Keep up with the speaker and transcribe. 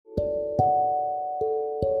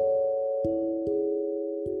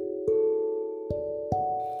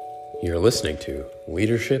You're listening to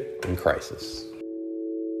Leadership in Crisis.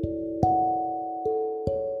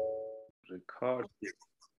 Record,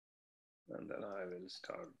 and then I will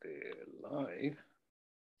start the live.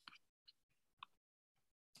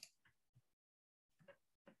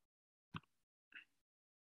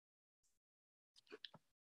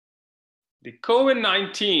 The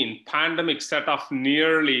COVID-19 pandemic set off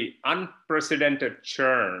nearly unprecedented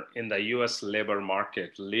churn in the US labor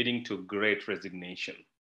market, leading to great resignation.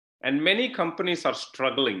 And many companies are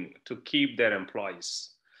struggling to keep their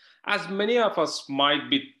employees. As many of us might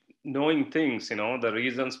be knowing things, the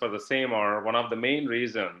reasons for the same are one of the main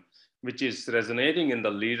reasons, which is resonating in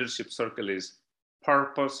the leadership circle, is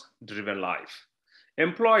purpose-driven life.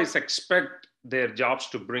 Employees expect their jobs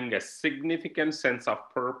to bring a significant sense of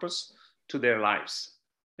purpose to their lives.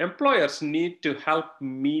 Employers need to help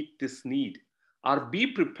meet this need or be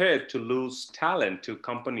prepared to lose talent to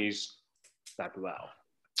companies that well.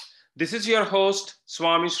 This is your host,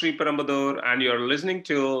 Swami Sri Parambadur, and you're listening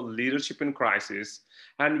to Leadership in Crisis.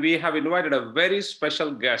 And we have invited a very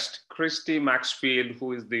special guest, Christy Maxfield,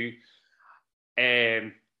 who is the,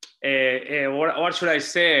 what should I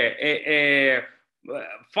say, a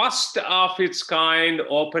first of its kind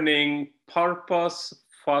opening Purpose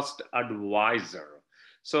First Advisor.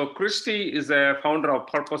 So Christy is a founder of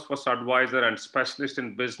Purpose First Advisor and specialist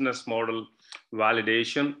in business model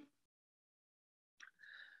validation,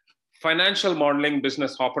 financial modeling,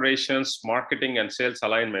 business operations, marketing and sales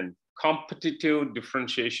alignment, competitive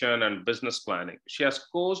differentiation, and business planning. She has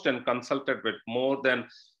coached and consulted with more than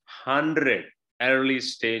 100 early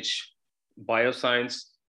stage bioscience,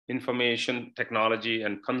 information technology,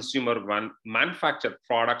 and consumer manufactured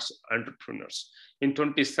products entrepreneurs. In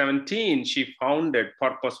 2017, she founded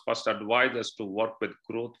Purpose First Advisors to work with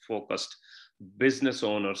growth-focused business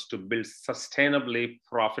owners to build sustainably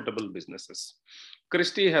profitable businesses.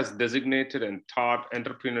 Christy has designated and taught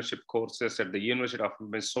entrepreneurship courses at the University of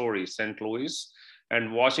Missouri, St. Louis,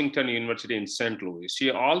 and Washington University in St. Louis. She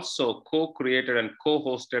also co-created and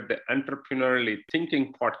co-hosted the Entrepreneurially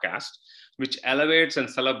Thinking podcast, which elevates and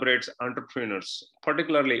celebrates entrepreneurs,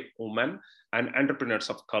 particularly women and entrepreneurs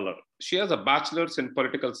of color. She has a bachelor's in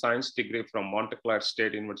political science degree from Montclair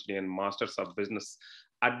State University and master's of business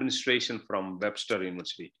administration from Webster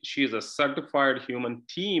University. She is a certified human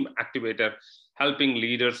team activator, helping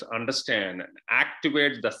leaders understand and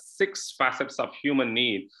activate the 6 facets of human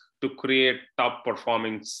need to create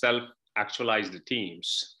top-performing, self-actualized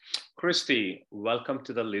teams. Christy, welcome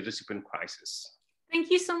to the Leadership in Crisis.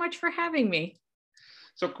 Thank you so much for having me.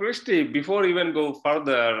 So Christy, before we even go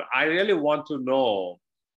further, I really want to know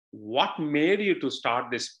what made you to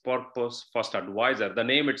start this Purpose First Advisor. The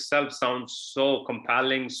name itself sounds so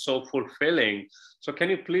compelling, so fulfilling. So can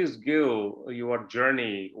you please give your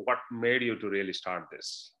journey, what made you to really start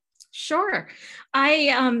this? Sure.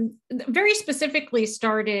 I very specifically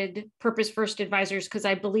started Purpose First Advisors because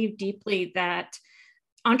I believe deeply that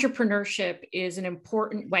entrepreneurship is an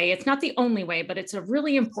important way. It's not the only way, but it's a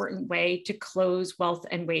really important way to close wealth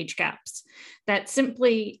and wage gaps. That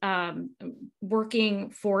simply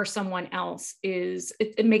working for someone else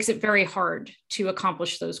it makes it very hard to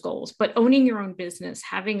accomplish those goals. But owning your own business,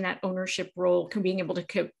 having that ownership role, being able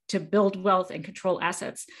to build wealth and control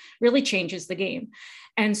assets really changes the game.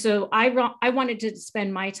 And so I wanted to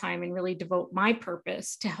spend my time and really devote my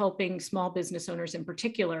purpose to helping small business owners in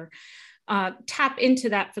particular tap into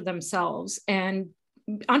that for themselves. And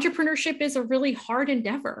entrepreneurship is a really hard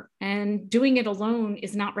endeavor, and doing it alone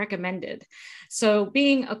is not recommended. So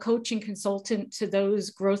being a coach and consultant to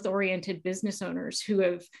those growth-oriented business owners who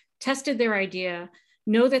have tested their idea,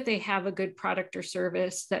 know that they have a good product or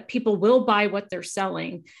service, that people will buy what they're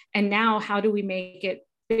selling, and now how do we make it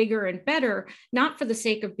bigger and better, not for the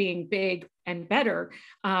sake of being big and better,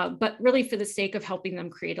 but really for the sake of helping them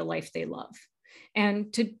create a life they love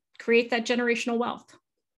and to create that generational wealth.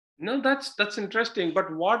 No, that's interesting.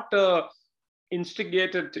 But what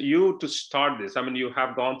instigated you to start this? I mean, you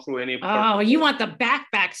have gone through any... Oh, you want the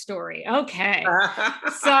back story. Okay.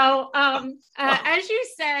 So as you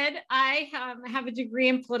said, I have a degree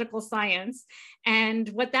in political science. And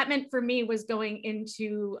what that meant for me was going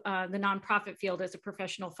into the nonprofit field as a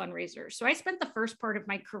professional fundraiser. So I spent the first part of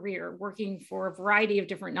my career working for a variety of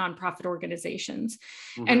different nonprofit organizations,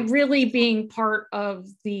 and really being part of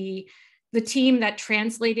the team that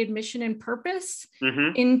translated mission and purpose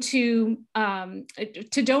into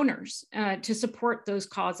to donors to support those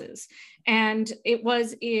causes. And it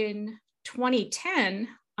was in 2010,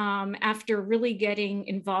 after really getting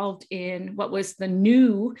involved in what was the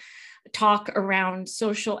new talk around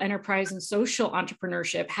social enterprise and social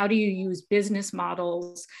entrepreneurship. How do you use business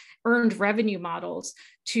models earned revenue models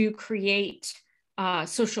to create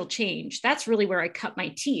social change. That's really where I cut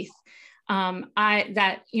my teeth.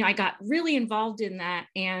 I got really involved in that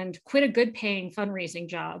and quit a good paying fundraising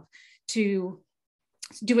job to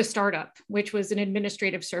do a startup, which was an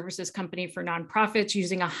administrative services company for nonprofits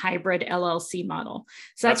using a hybrid LLC model.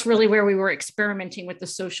 So that's really where we were experimenting with the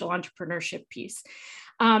social entrepreneurship piece.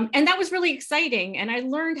 And that was really exciting. And I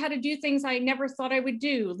learned how to do things I never thought I would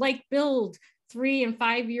do, like build 3 and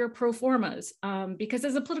 5 year pro formas, because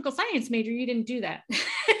as a political science major, you didn't do that.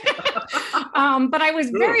 But I was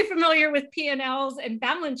very familiar with P&Ls and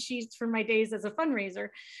balance sheets from my days as a fundraiser.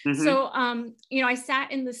 Mm-hmm. So, I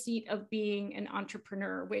sat in the seat of being an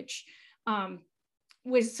entrepreneur, which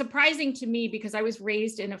was surprising to me because I was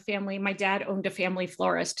raised in a family. My dad owned a family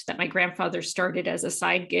florist that my grandfather started as a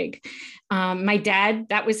side gig. My dad,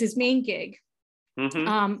 that was his main gig.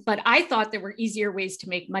 Mm-hmm. But I thought there were easier ways to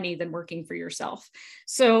make money than working for yourself.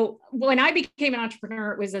 So when I became an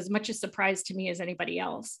entrepreneur, it was as much a surprise to me as anybody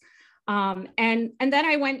else. And then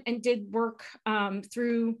I went and did work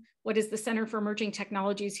through what is the Center for Emerging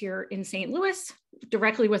Technologies here in St. Louis,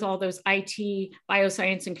 directly with all those IT,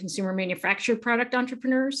 bioscience, and consumer manufactured product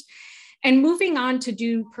entrepreneurs. And moving on to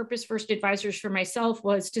do Purpose First Advisors for myself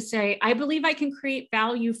was to say, I believe I can create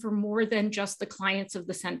value for more than just the clients of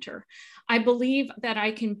the center. I believe that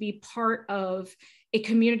I can be part of a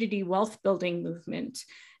community wealth building movement.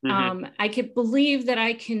 Mm-hmm. I can believe that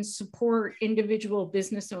I can support individual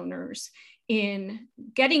business owners in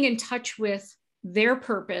getting in touch with their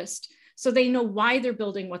purpose so they know why they're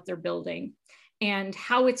building what they're building and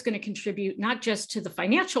how it's going to contribute not just to the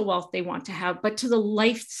financial wealth they want to have, but to the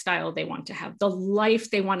lifestyle they want to have, the life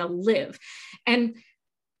they want to live. And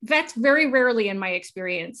that's very rarely, in my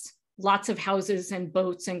experience, lots of houses and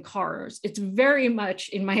boats and cars. It's very much,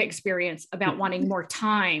 in my experience, about wanting more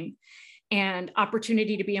time and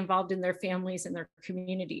opportunity to be involved in their families and their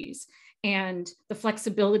communities and the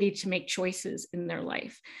flexibility to make choices in their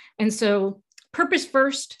life. And so Purpose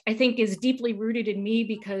First, I think, is deeply rooted in me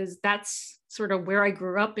because that's sort of where I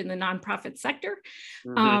grew up in the nonprofit sector.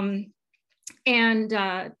 Mm-hmm.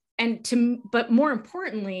 But more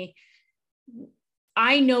importantly,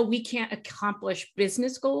 I know we can't accomplish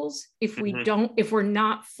business goals if we mm-hmm. if we're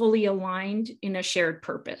not fully aligned in a shared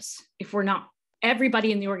purpose, if we're not,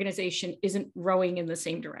 everybody in the organization isn't rowing in the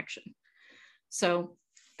same direction. So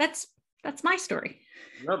that's my story.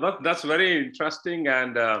 No, that's very interesting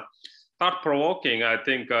and thought-provoking. I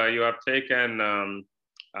think you have taken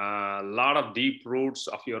a lot of deep roots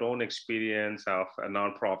of your own experience of a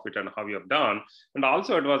nonprofit and how you have done. And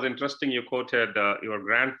also it was interesting, you quoted your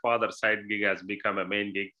grandfather's side gig has become a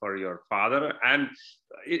main gig for your father. And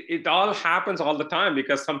it all happens all the time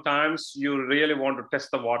because sometimes you really want to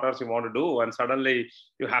test the waters you want to do. And suddenly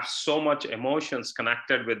you have so much emotions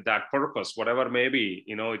connected with that purpose, whatever may be,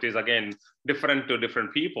 it is again, different to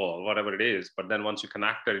different people, whatever it is. But then once you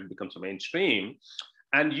connect it, it becomes a mainstream.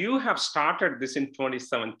 And you have started this in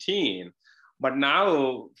 2017, but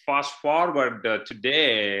now fast forward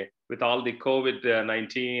today with all the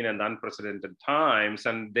COVID-19 and unprecedented times,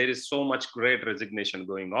 and there is so much great resignation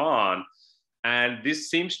going on. And this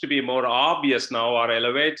seems to be more obvious now or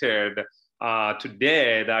elevated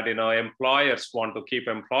today that, employers want to keep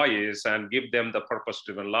employees and give them the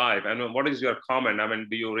purpose-driven life. And what is your comment? I mean,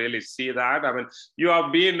 do you really see that? I mean, you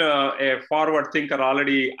have been a forward thinker,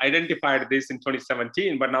 already identified this in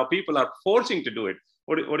 2017, but now people are forcing to do it.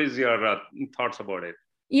 What is your thoughts about it?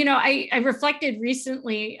 I reflected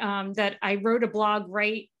recently that I wrote a blog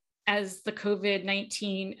right as the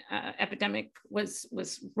COVID-19 epidemic was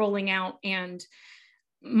rolling out, and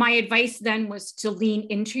my advice then was to lean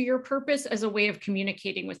into your purpose as a way of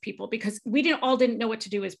communicating with people, because we didn't know what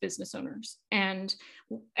to do as business owners, and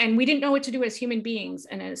we didn't know what to do as human beings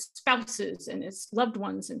and as spouses and as loved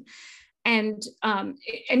ones, and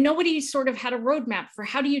nobody sort of had a roadmap for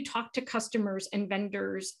how do you talk to customers and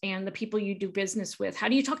vendors and the people you do business with? How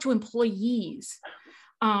do you talk to employees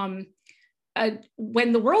when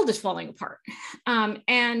the world is falling apart?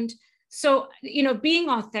 And so, being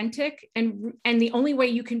authentic, and the only way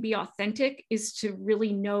you can be authentic is to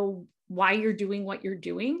really know why you're doing what you're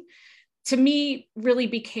doing, to me really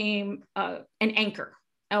became an anchor,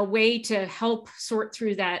 a way to help sort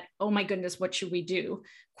through that, oh my goodness, what should we do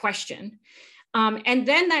question. And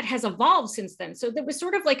then that has evolved since then. So there was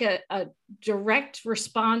sort of like a direct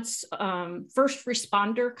response, first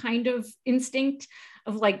responder kind of instinct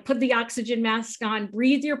of like, put the oxygen mask on,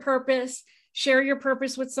 breathe your purpose, share your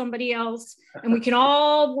purpose with somebody else, and we'll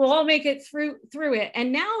all make it through it.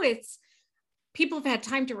 And now people have had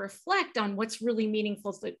time to reflect on what's really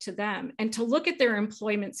meaningful to them and to look at their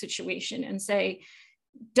employment situation and say,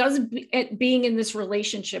 being in this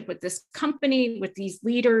relationship with this company, with these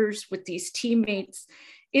leaders, with these teammates,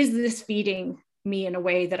 is this feeding me in a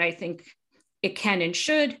way that I think it can and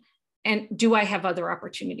should? And do I have other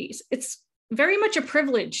opportunities? It's very much a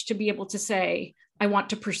privilege to be able to say, I want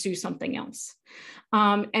to pursue something else.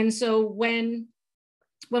 And so when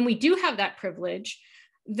we do have that privilege,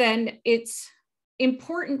 then it's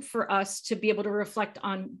important for us to be able to reflect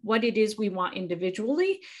on what it is we want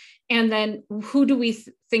individually, and then who do we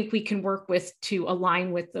think we can work with to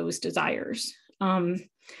align with those desires.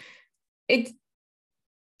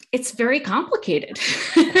 It's very complicated.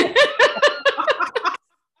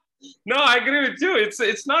 No, I agree with you.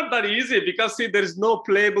 It's not that easy because, see, there is no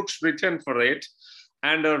playbooks written for it.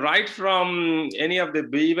 And right from any of the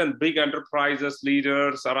even big enterprises,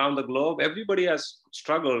 leaders around the globe, everybody has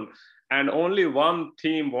struggled. And only one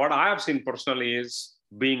theme, what I have seen personally, is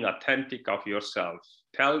being authentic of yourself.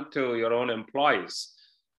 Tell to your own employees,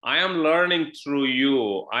 I am learning through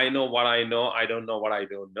you. I know what I know. I don't know what I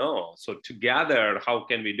don't know. So together, how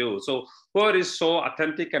can we do? So whoever is so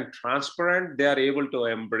authentic and transparent, they are able to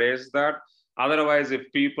embrace that. Otherwise,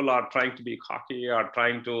 if people are trying to be cocky or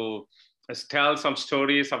trying to tell some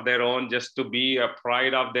stories of their own just to be a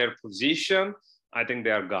pride of their position, I think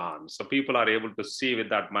they are gone. So people are able to see with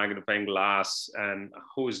that magnifying glass and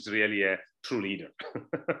who is really a true leader.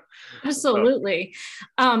 Absolutely.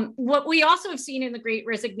 What we also have seen in the Great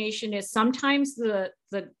Resignation is sometimes the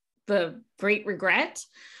great regret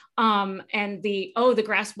and the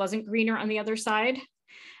grass wasn't greener on the other side.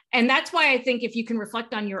 And that's why I think if you can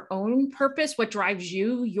reflect on your own purpose, what drives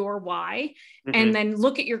you, your why, and then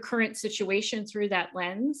look at your current situation through that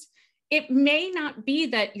lens, it may not be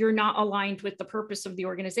that you're not aligned with the purpose of the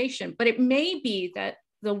organization, but it may be that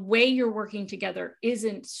the way you're working together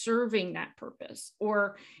isn't serving that purpose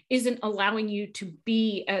or isn't allowing you to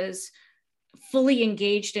be as fully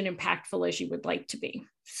engaged and impactful as you would like to be.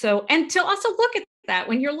 So, and to also look at that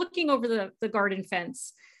when you're looking over the garden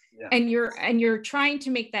fence, yeah, and you're trying to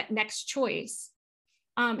make that next choice,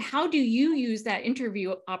 how do you use that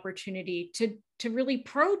interview opportunity to really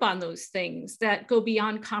probe on those things that go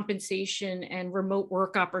beyond compensation and remote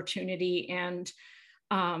work opportunity and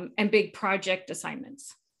big project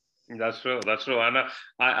assignments? That's true. That's true. And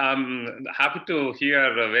I'm happy to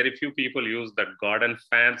hear very few people use that garden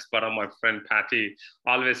fence. But my friend Patty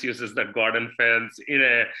always uses that garden fence in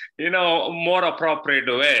a, more appropriate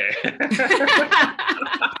way.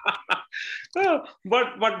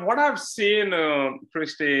 But what I've seen,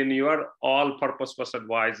 Christine, you are all purpose-first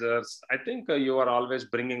advisors. I think you are always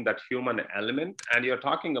bringing that human element, and you're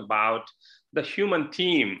talking about the human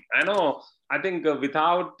team. I think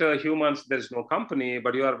without humans, there's no company,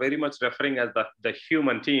 but you are very much referring as the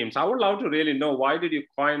human teams. I would love to really know, why did you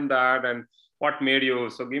coin that and what made you?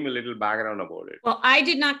 So give me a little background about it. Well, I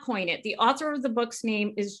did not coin it. The author of the book's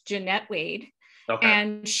name is Jeanette Wade. Okay.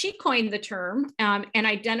 And she coined the term and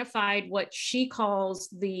identified what she calls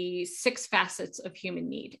the 6 facets of human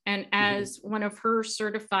need. And as one of her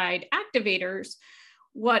certified activators,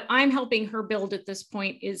 what I'm helping her build at this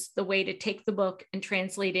point is the way to take the book and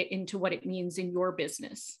translate it into what it means in your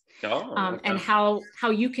business. Okay. And how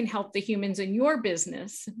you can help the humans in your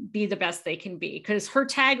business be the best they can be. Because her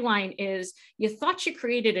tagline is, you thought you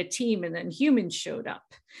created a team and then humans showed up.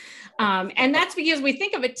 And that's because we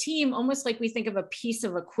think of a team almost like we think of a piece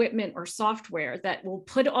of equipment or software that will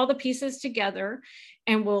put all the pieces together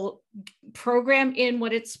and will program in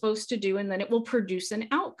what it's supposed to do, and then it will produce an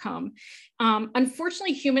outcome.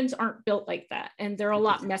 Unfortunately, humans aren't built like that, and they're a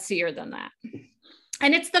lot messier than that.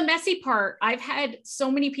 And it's the messy part. I've had so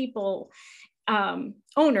many people,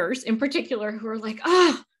 owners in particular, who are like,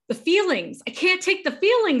 the feelings, I can't take the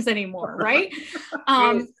feelings anymore, right?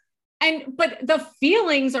 But the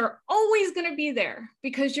feelings are always going to be there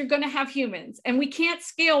because you're going to have humans, and we can't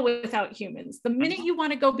scale without humans. The minute you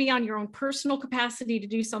want to go beyond your own personal capacity to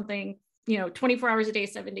do something, 24 hours a day,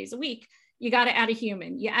 7 days a week, you got to add a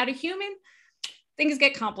human. You add a human, things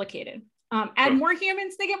get complicated. Add more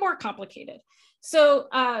humans, they get more complicated. So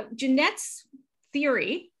Jeanette's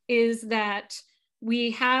theory is that we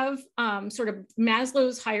have sort of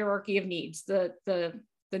Maslow's hierarchy of needs, the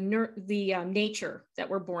nature that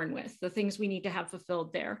we're born with, the things we need to have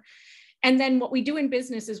fulfilled there. And then what we do in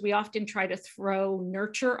business is we often try to throw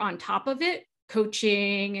nurture on top of it,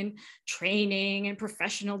 coaching and training and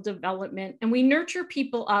professional development. And we nurture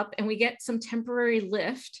people up and we get some temporary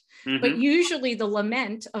lift, but usually the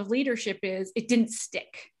lament of leadership is it didn't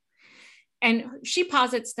stick. And she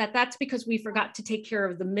posits that that's because we forgot to take care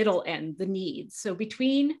of the middle end, the needs. So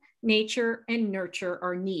between nature and nurture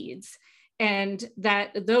are needs. And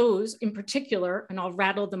that those in particular, and I'll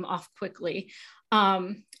rattle them off quickly,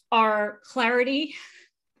 are clarity,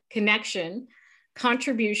 connection,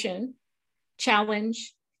 contribution,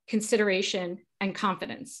 challenge, consideration, and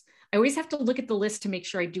confidence. I always have to look at the list to make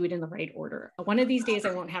sure I do it in the right order. One of these days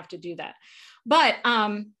I won't have to do that. But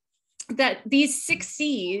that these 6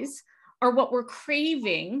 C's are what we're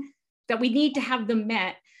craving, that we need to have them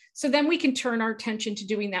met. So then we can turn our attention to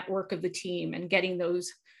doing that work of the team and getting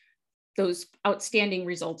those outstanding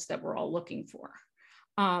results that we're all looking for.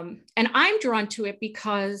 And I'm drawn to it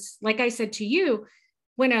because, like I said to you,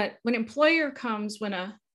 when an employer comes, when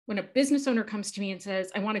a business owner comes to me and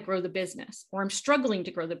says, I want to grow the business, or I'm struggling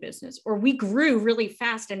to grow the business, or we grew really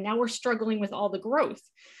fast and now we're struggling with all the growth,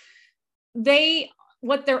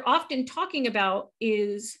 what they're often talking about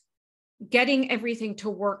is getting everything to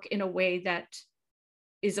work in a way that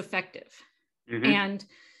is effective. Mm-hmm. And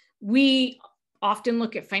we often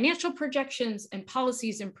look at financial projections and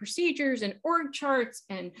policies and procedures and org charts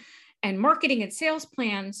and marketing and sales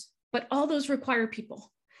plans, but all those require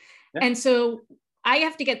people. Yeah. And so I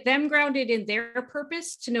have to get them grounded in their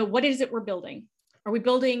purpose to know what is it we're building. Are we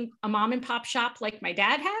building a mom and pop shop like my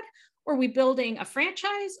dad had? Or are we building a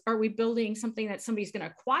franchise? Are we building something that somebody's going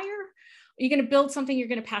to acquire? Are you going to build something you're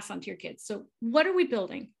going to pass on to your kids? So what are we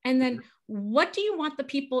building? And then what do you want the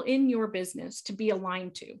people in your business to be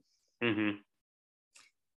aligned to? Mm-hmm.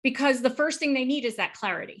 Because the first thing they need is that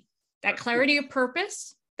clarity of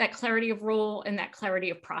purpose, that clarity of role, and that clarity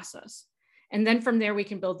of process. And then from there, we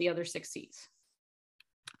can build the other 6 C's.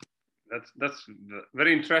 That's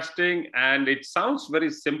very interesting. And it sounds very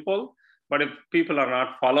simple, but if people are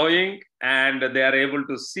not following and they are able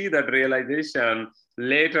to see that realization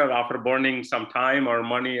later after burning some time or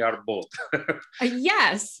money or both.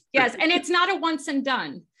 Yes. And it's not a once and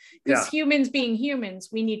done. Because humans being humans,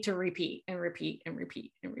 we need to repeat and repeat and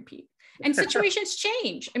repeat and repeat. And situations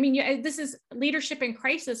change. I mean, this is leadership in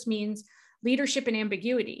crisis means leadership in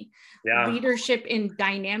ambiguity, leadership in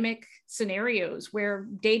dynamic scenarios where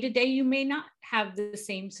day to day you may not have the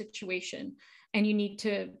same situation and you need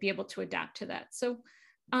to be able to adapt to that. So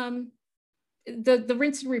the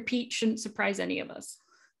rinse and repeat shouldn't surprise any of us.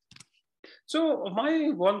 So my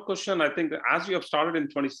one question, I think, as you have started in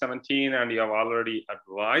 2017 and you are already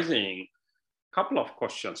advising, a couple of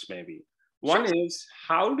questions maybe. One is,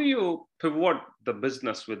 how do you pivot the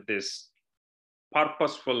business with this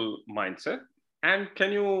purposeful mindset? And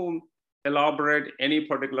can you elaborate any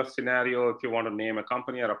particular scenario? If you want to name a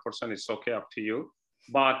company or a person, it's okay, up to you.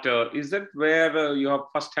 But is it where you have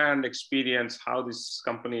firsthand experience how this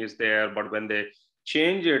company is there, but when they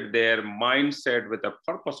change their mindset with a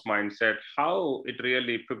purpose mindset, how it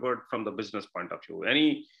really pivoted from the business point of view?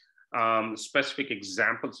 Any specific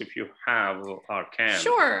examples if you have or can?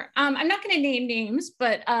 Sure. I'm not going to name names,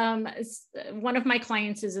 but one of my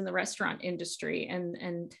clients is in the restaurant industry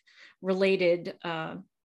and related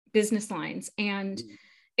business lines. And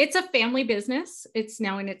it's a family business. It's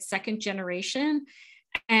now in its 2nd generation.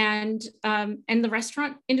 And the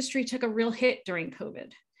restaurant industry took a real hit during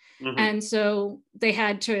COVID. Mm-hmm. And so they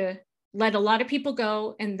had to let a lot of people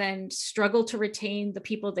go and then struggle to retain the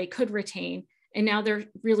people they could retain. And now they're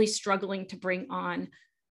really struggling to bring on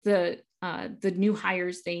the new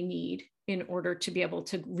hires they need in order to be able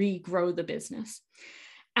to regrow the business.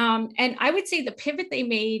 And I would say the pivot they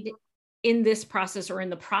made in this process, or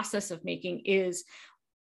in the process of making, is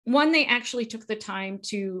one, they actually took the time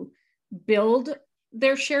to build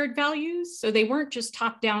their shared values. So they weren't just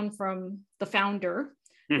top down from the founder,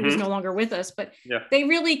 who was no longer with us, but they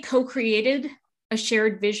really co-created a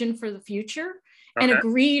shared vision for the future and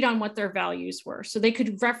agreed on what their values were. So they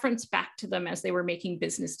could reference back to them as they were making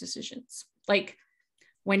business decisions. Like,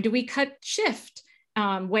 when do we cut shift?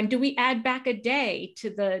 When do we add back a day to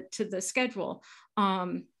the schedule?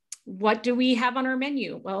 What do we have on our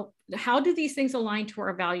menu? Well, how do these things align to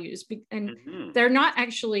our values? And they're not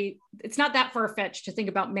actually, it's not that far-fetched to think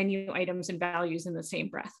about menu items and values in the same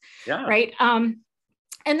breath, right?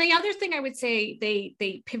 And the other thing I would say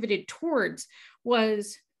they pivoted towards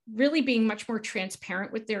was really being much more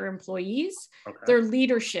transparent with their employees, their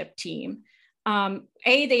leadership team.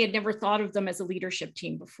 They had never thought of them as a leadership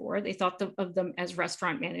team before. They thought of them as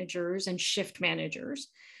restaurant managers and shift managers.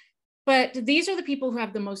 But these are the people who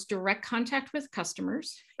have the most direct contact with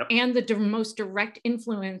customers and the most direct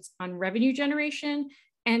influence on revenue generation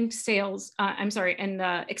and sales,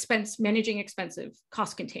 managing expensive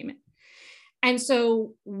cost containment. And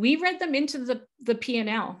so we read them into the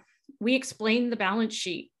P&L. We explained the balance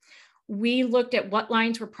sheet. We looked at what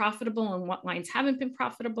lines were profitable and what lines haven't been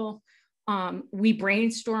profitable. We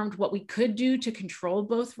brainstormed what we could do to control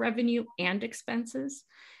both revenue and expenses.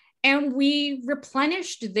 And we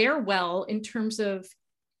replenished their well in terms of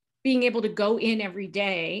being able to go in every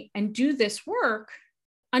day and do this work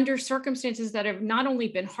under circumstances that have not only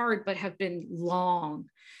been hard, but have been long.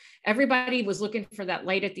 Everybody was looking for that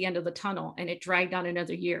light at the end of the tunnel, and it dragged on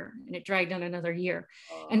another year, and it dragged on another year.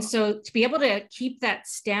 And so to be able to keep that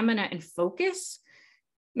stamina and focus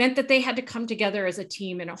meant that they had to come together as a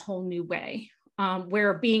team in a whole new way,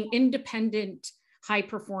 where being independent high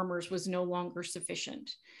performers was no longer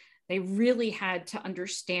sufficient. They really had to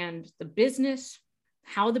understand the business,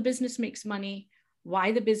 how the business makes money,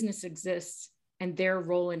 why the business exists, and their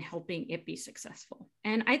role in helping it be successful.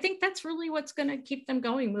 And I think that's really what's going to keep them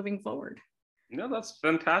going moving forward. No, that's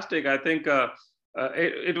fantastic. I think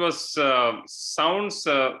it was sounds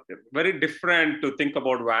very different to think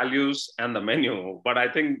about values and the menu, but I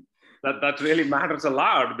think that really matters a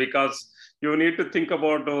lot, because you need to think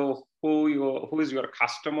about who is your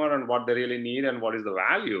customer and what they really need and what is the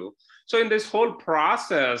value. So in this whole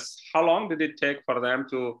process, how long did it take for them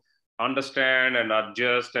to understand and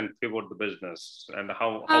adjust and pivot the business? And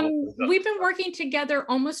how we've been working together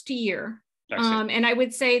almost a year. And I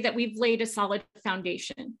would say that we've laid a solid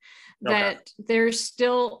foundation, that there's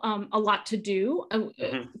still a lot to do,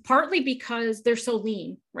 partly because they're so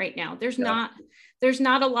lean right now. There's not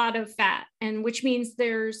a lot of fat, and which means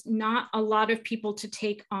there's not a lot of people to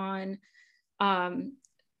take on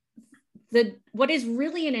what is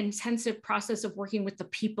really an intensive process of working with the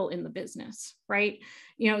people in the business, right?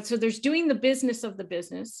 So there's doing the business of the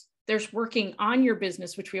business, there's working on your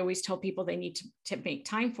business, which we always tell people they need to make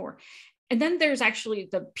time for. And then there's actually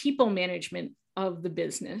the people management of the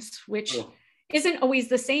business, which isn't always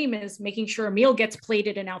the same as making sure a meal gets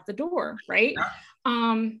plated and out the door, right?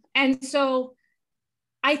 And so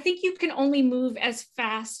I think you can only move as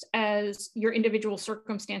fast as your individual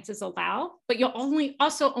circumstances allow, but you'll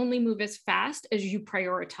also only move as fast as you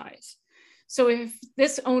prioritize. So if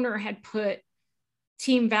this owner had put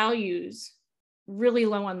team values really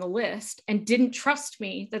low on the list and didn't trust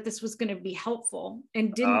me that this was going to be helpful,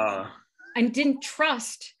 and didn't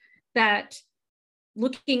trust that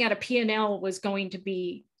looking at a P&L was going to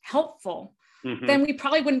be helpful, then we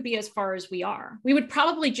probably wouldn't be as far as we are. We would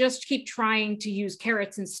probably just keep trying to use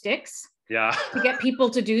carrots and sticks to get people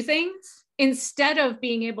to do things, instead of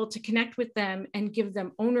being able to connect with them and give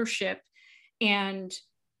them ownership and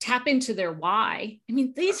tap into their why. I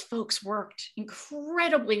mean, these folks worked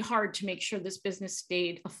incredibly hard to make sure this business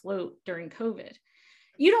stayed afloat during COVID.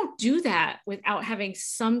 You don't do that without having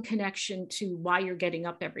some connection to why you're getting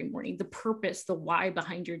up every morning, the purpose, the why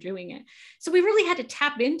behind you're doing it. So we really had to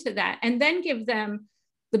tap into that, and then give them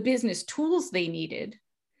the business tools they needed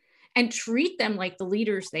and treat them like the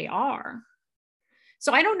leaders they are.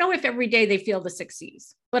 So I don't know if every day they feel the 6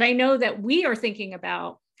 C's, but I know that we are thinking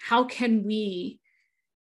about how can we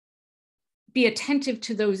be attentive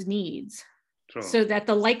to those needs, so that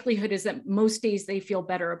the likelihood is that most days they feel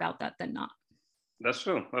better about that than not. That's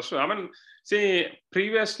true. I mean, see,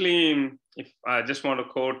 previously, if I just want to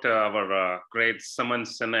quote our great Simon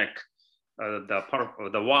Sinek,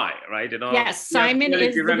 the why, right? Yes, Simon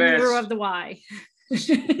is the guru of the why.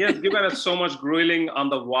 He has given us so much grilling on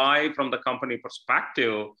the why from the company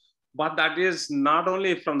perspective, but that is not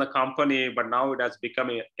only from the company, but now it has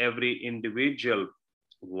become every individual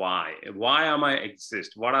why. Why am I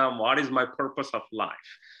exist? What is my purpose of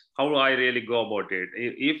life? How do I really go about it?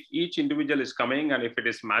 If each individual is coming and if it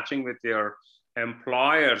is matching with your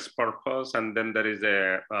employer's purpose, and then there is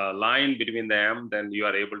a line between them, then you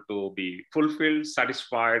are able to be fulfilled,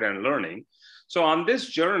 satisfied, and learning. So on this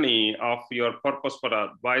journey of your purpose for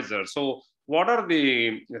advisor, so what are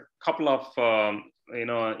the couple of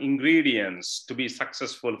ingredients to be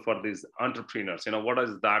successful for these entrepreneurs? What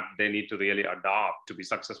is that they need to really adopt to be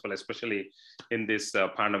successful, especially in these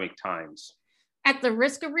pandemic times? At the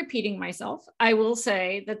risk of repeating myself, I will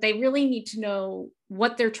say that they really need to know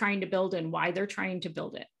what they're trying to build and why they're trying to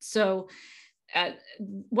build it. So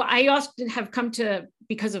what I often have come to,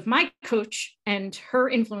 because of my coach and her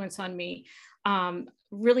influence on me,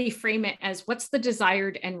 really frame it as what's the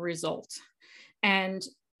desired end result. And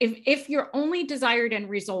if your only desired end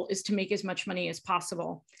result is to make as much money as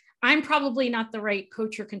possible, I'm probably not the right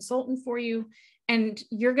coach or consultant for you. And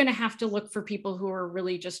you're going to have to look for people who are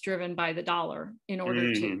really just driven by the dollar in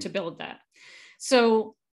order to build that.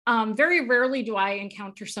 So very rarely do I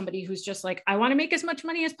encounter somebody who's just like, I want to make as much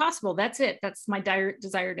money as possible. That's it. That's my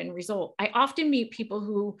desired end result. I often meet people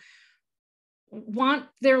who want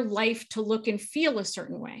their life to look and feel a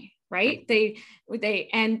certain way, right?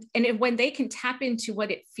 And when they can tap into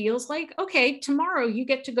what it feels like, okay, tomorrow you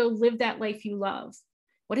get to go live that life you love.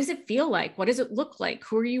 What does it feel like? What does it look like?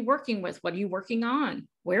 Who are you working with? What are you working on?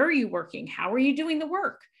 Where are you working? How are you doing the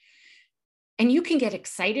work? and you can get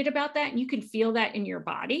excited about that and you can feel that in your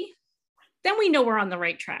body, then we know we're on the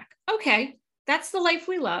right track. Okay, that's the life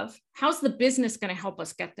we love. How's the business going to help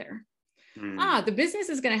us get there? The business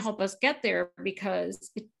is going to help us get there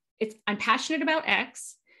because I'm passionate about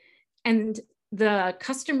X, and the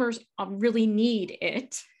customers really need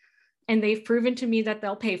it, and they've proven to me that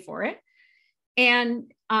they'll pay for it.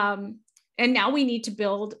 And now we need to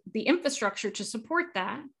build the infrastructure to support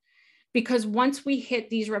that, because once we hit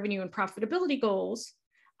these revenue and profitability goals,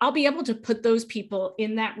 I'll be able to put those people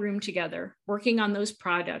in that room together, working on those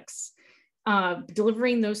products,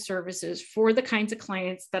 delivering those services for the kinds of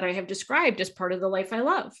clients that I have described as part of the life I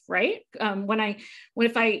love, right?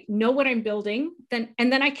 If I know what I'm building, then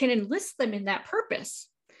I can enlist them in that purpose.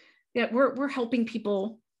 That we're helping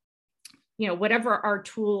people, whatever our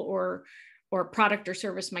tool or product or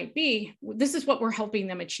service might be, this is what we're helping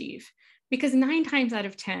them achieve. Because 9 times out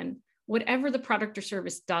of 10, whatever the product or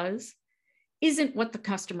service does isn't what the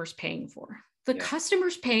customer's paying for. The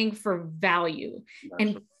customer's paying for value.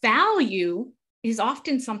 And value is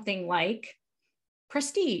often something like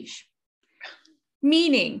prestige,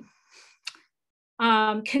 meaning,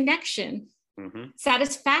 connection,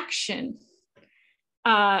 satisfaction,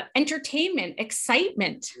 entertainment,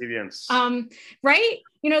 excitement, experience. Right?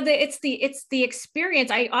 It's the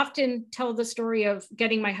experience. I often tell the story of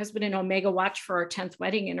getting my husband an Omega watch for our 10th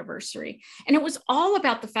wedding anniversary. And it was all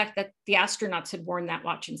about the fact that the astronauts had worn that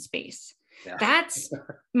watch in space. Yeah. That's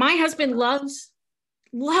my husband loves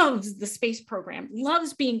the space program,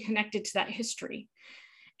 loves being connected to that history.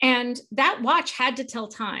 And that watch had to tell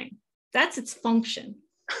time. That's its function,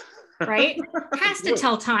 right? Has to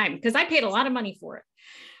tell time, because I paid a lot of money for it.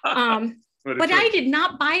 But I did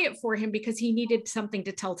not buy it for him because he needed something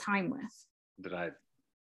to tell time with.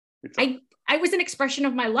 I was an expression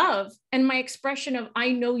of my love, and my expression of,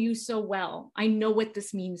 I know you so well. I know what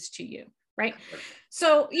this means to you. Right.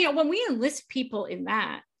 So, when we enlist people in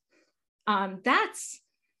that, that's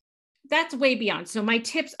way beyond. So my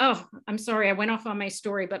tips, I'm sorry, I went off on my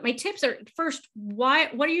story, but my tips are, first, what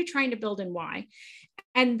are you trying to build and why?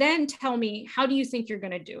 And then tell me, how do you think you're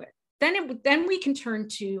going to do it? Then we can turn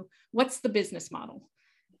to, what's the business model?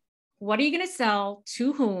 What are you going to sell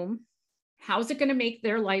to whom? How's it going to make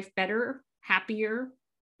their life better, happier,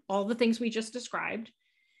 all the things we just described?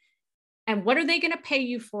 And what are they going to pay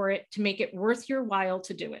you for it to make it worth your while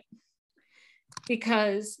to do it?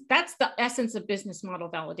 Because that's the essence of business model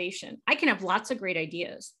validation. I can have lots of great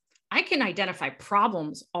ideas. I can identify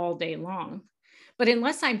problems all day long. But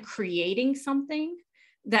unless I'm creating something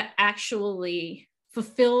that actually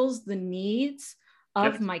fulfills the needs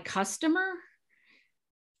of my customer,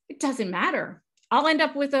 it doesn't matter. I'll end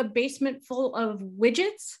up with a basement full of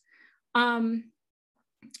widgets,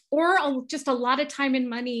 or just a lot of time and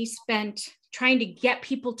money spent trying to get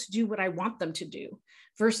people to do what I want them to do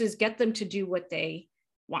versus get them to do what they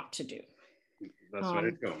want to do. That's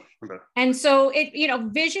very true. And so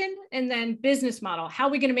vision and then business model. How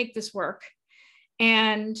are we going to make this work?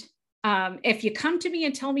 And if you come to me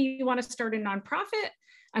and tell me you want to start a nonprofit,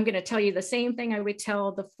 I'm going to tell you the same thing I would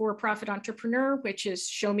tell the for-profit entrepreneur, which is,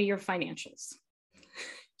 show me your financials.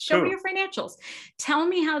 Show me your financials. Tell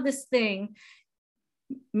me how this thing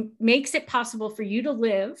makes it possible for you to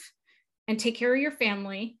live and take care of your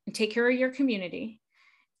family and take care of your community,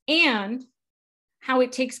 and how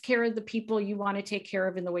it takes care of the people you want to take care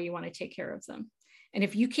of in the way you want to take care of them. And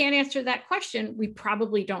if you can't answer that question, we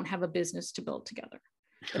probably don't have a business to build together.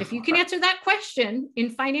 But if you can answer that question in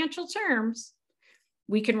financial terms,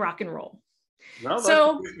 we can rock and roll. No,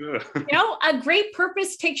 so, a great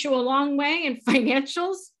purpose takes you a long way, and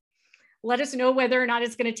financials, let us know whether or not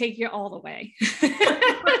it's going to take you all the way.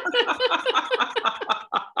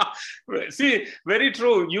 See, very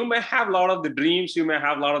true. You may have a lot of the dreams, you may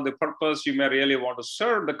have a lot of the purpose, you may really want to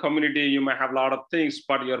serve the community, you may have a lot of things,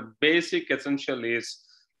 but your basic essential is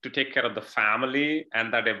to take care of the family,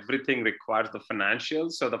 and that everything requires the financial.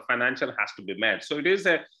 So the financial has to be met. So it is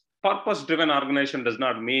a purpose-driven organization. Does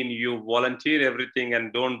not mean you volunteer everything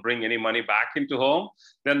and don't bring any money back into home.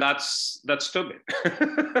 Then that's stupid.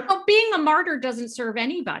 Well, being a martyr doesn't serve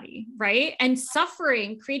anybody, right? And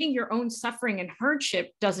suffering, creating your own suffering and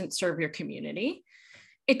hardship doesn't serve your community.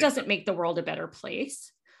 It doesn't make the world a better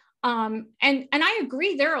place. And I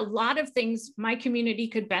agree, there are a lot of things my community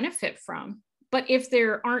could benefit from. But if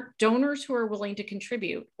there aren't donors who are willing to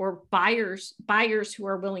contribute, or buyers who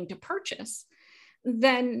are willing to purchase,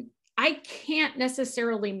 then I can't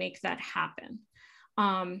necessarily make that happen.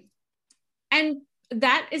 And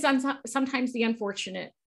that is sometimes the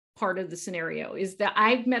unfortunate part of the scenario, is that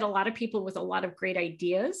I've met a lot of people with a lot of great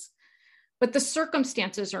ideas, but the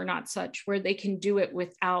circumstances are not such where they can do it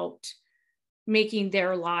without making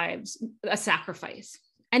their lives a sacrifice.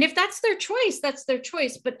 And if that's their choice, that's their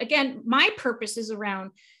choice. But again, my purpose is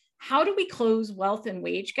around how do we close wealth and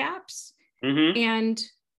wage gaps? And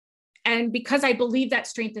because I believe that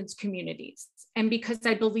strengthens communities, and because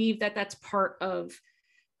I believe that that's part of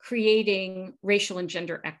creating racial and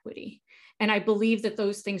gender equity. And I believe that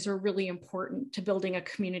those things are really important to building a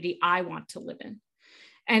community I want to live in.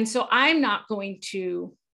 And so I'm not going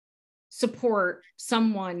to support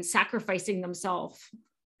someone sacrificing themselves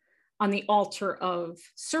on the altar of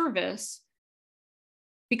service,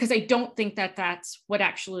 because I don't think that that's what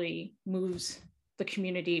actually moves the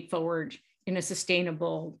community forward in a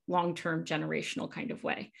sustainable, long-term, generational kind of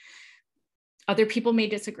way. Other people may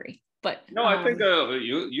disagree, but no, I think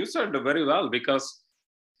you said very well, because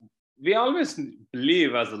we always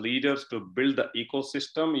believe as leaders to build the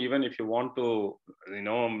ecosystem. Even if you want to,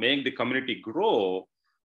 make the community grow,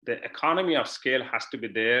 the economy of scale has to be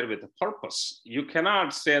there with a purpose. You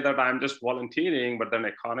cannot say that I'm just volunteering, but then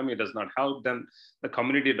economy does not help, then the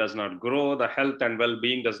community does not grow, the health and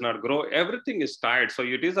well-being does not grow. Everything is tied. So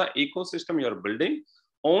it is an ecosystem you're building.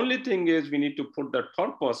 Only thing is we need to put that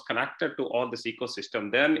purpose connected to all this ecosystem.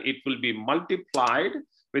 Then it will be multiplied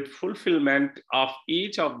with fulfillment of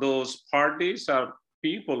each of those parties or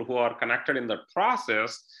people who are connected in that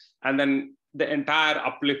process. And then the entire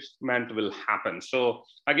upliftment will happen. So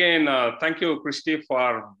again, thank you, Christy,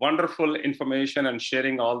 for wonderful information and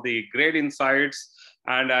sharing all the great insights.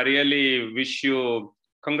 And I really wish you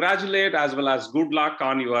congratulate as well as good luck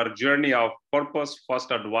on your journey of Purpose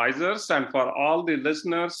First Advisors. And for all the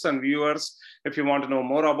listeners and viewers, if you want to know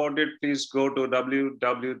more about it, please go to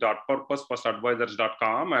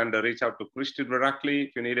www.purposefirstadvisors.com and reach out to Christy directly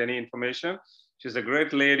if you need any information. She's a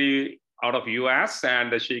great lady out of US,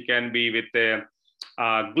 and she can be with the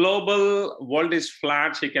global world is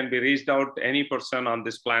flat. She can be reached out to any person on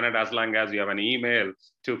this planet as long as you have an email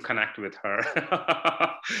to connect with her.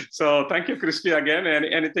 So thank you, Christy, again.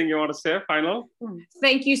 Anything you want to say final?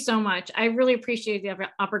 Thank you so much. I really appreciate the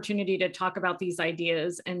opportunity to talk about these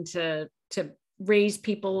ideas and to raise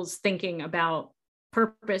people's thinking about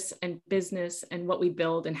purpose and business and what we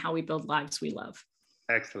build and how we build lives we love.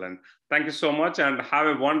 Excellent. Thank you so much, and have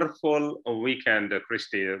a wonderful weekend,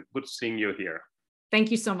 Christy. Good seeing you here.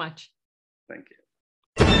 Thank you so much. Thank you.